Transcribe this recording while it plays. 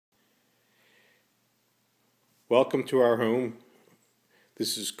Welcome to our home.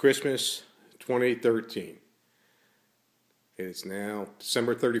 This is Christmas 2013. It is now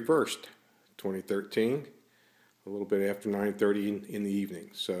December 31st, 2013, a little bit after 9:30 in the evening.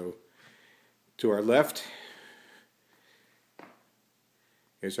 So to our left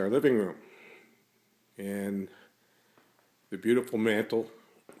is our living room and the beautiful mantle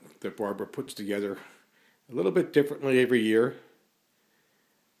that Barbara puts together a little bit differently every year.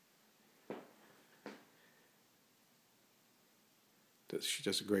 She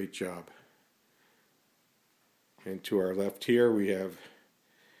does a great job. And to our left here we have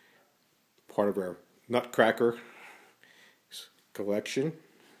part of our Nutcracker collection,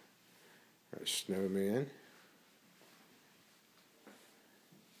 our snowman.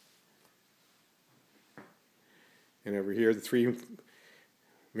 And over here the three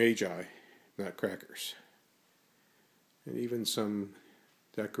Magi Nutcrackers. And even some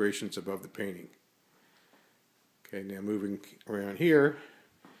decorations above the painting. Okay, now moving around here,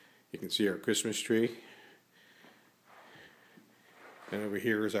 you can see our Christmas tree. And over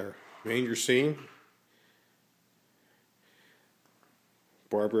here is our manger scene.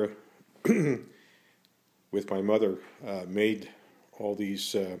 Barbara, with my mother, made all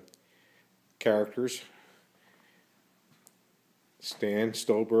these characters. Stan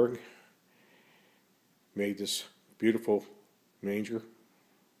Stolberg made this beautiful manger.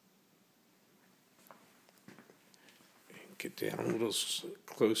 Get down a little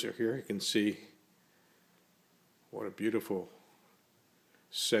closer here, you can see what a beautiful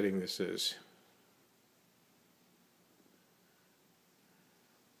setting this is.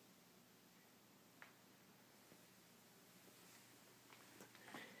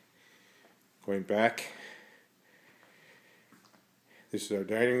 Going back, this is our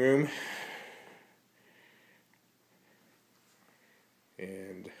dining room,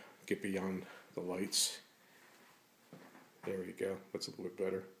 and get beyond the lights. There we go. That's a little bit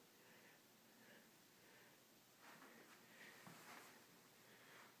better.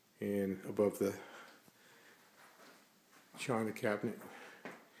 And above the china cabinet,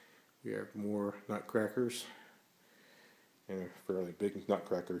 we have more nutcrackers and a fairly big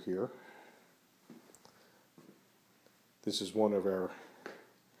nutcracker here. This is one of our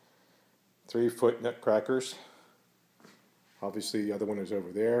 3-foot nutcrackers. Obviously, the other one is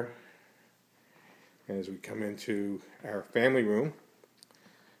over there. And as we come into our family room,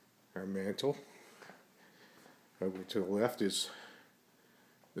 our mantle, over to the left is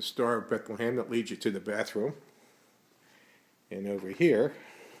the Star of Bethlehem that leads you to the bathroom. And over here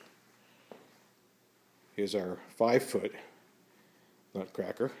is our 5-foot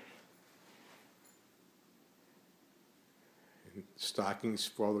nutcracker. And stockings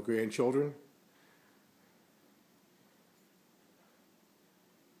for all the grandchildren.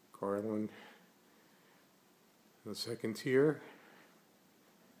 Garland. The second tier.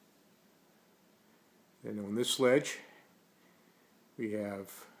 And on this ledge we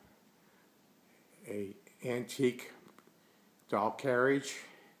have a antique doll carriage,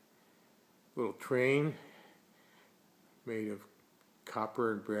 little train made of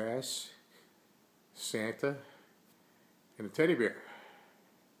copper and brass, Santa, and a teddy bear.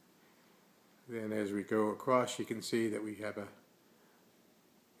 Then as we go across you can see that we have a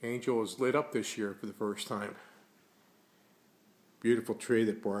angel is lit up this year for the first time. Beautiful tree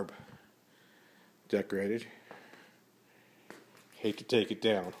that Barb decorated. Hate to take it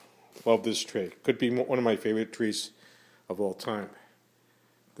down. Love this tree. Could be one of my favorite trees of all time.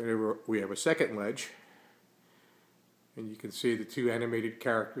 Then we have a second ledge. And you can see the two animated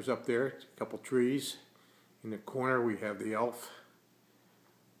characters up there. A couple trees. In the corner we have the elf.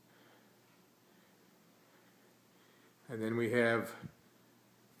 And then we have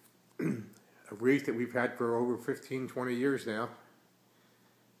a wreath that we've had for over 15-20 years now.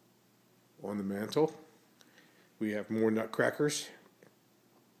 On the mantle we have more nutcrackers.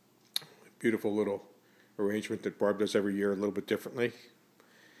 Beautiful little arrangement that Barb does every year a little bit differently.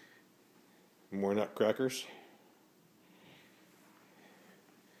 More nutcrackers.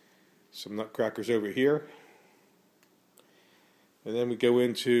 Some nutcrackers over here. And then we go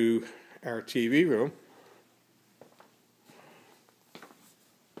into our TV room.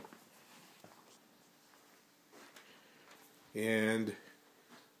 And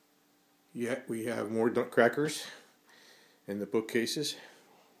yet we have more nutcrackers in the bookcases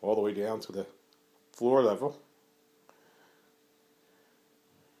all the way down to the floor level.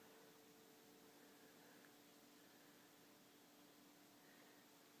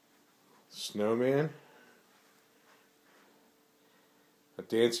 Snowman. A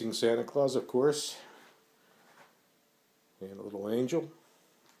dancing Santa Claus, of course. And a little angel.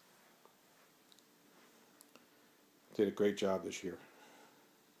 did a great job this year.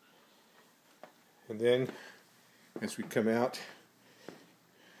 And then, as we come out,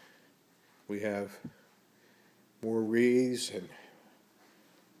 we have more wreaths and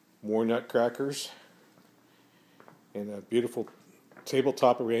more nutcrackers and a beautiful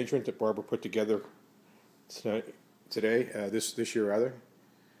tabletop arrangement that Barbara put together today, this year rather.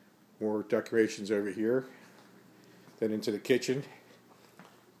 More decorations over here. Then into the kitchen,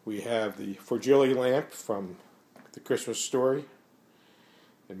 we have the fragile lamp from The Christmas Story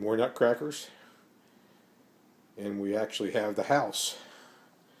and more nutcrackers. And we actually have the house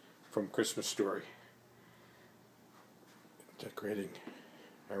from Christmas Story, decorating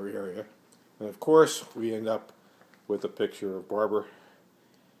our area. And of course, we end up with a picture of Barbara.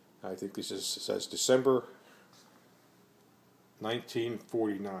 I think this says December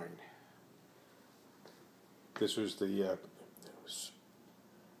 1949. This was the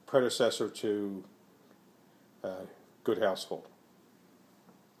predecessor to Good Housekeeping.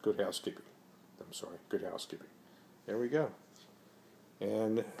 Good Housekeeping. There we go.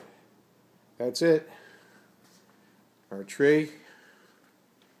 And that's it. Our tree,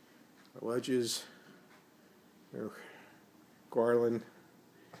 our wedges, our garland,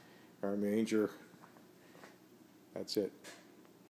 our manger. That's it.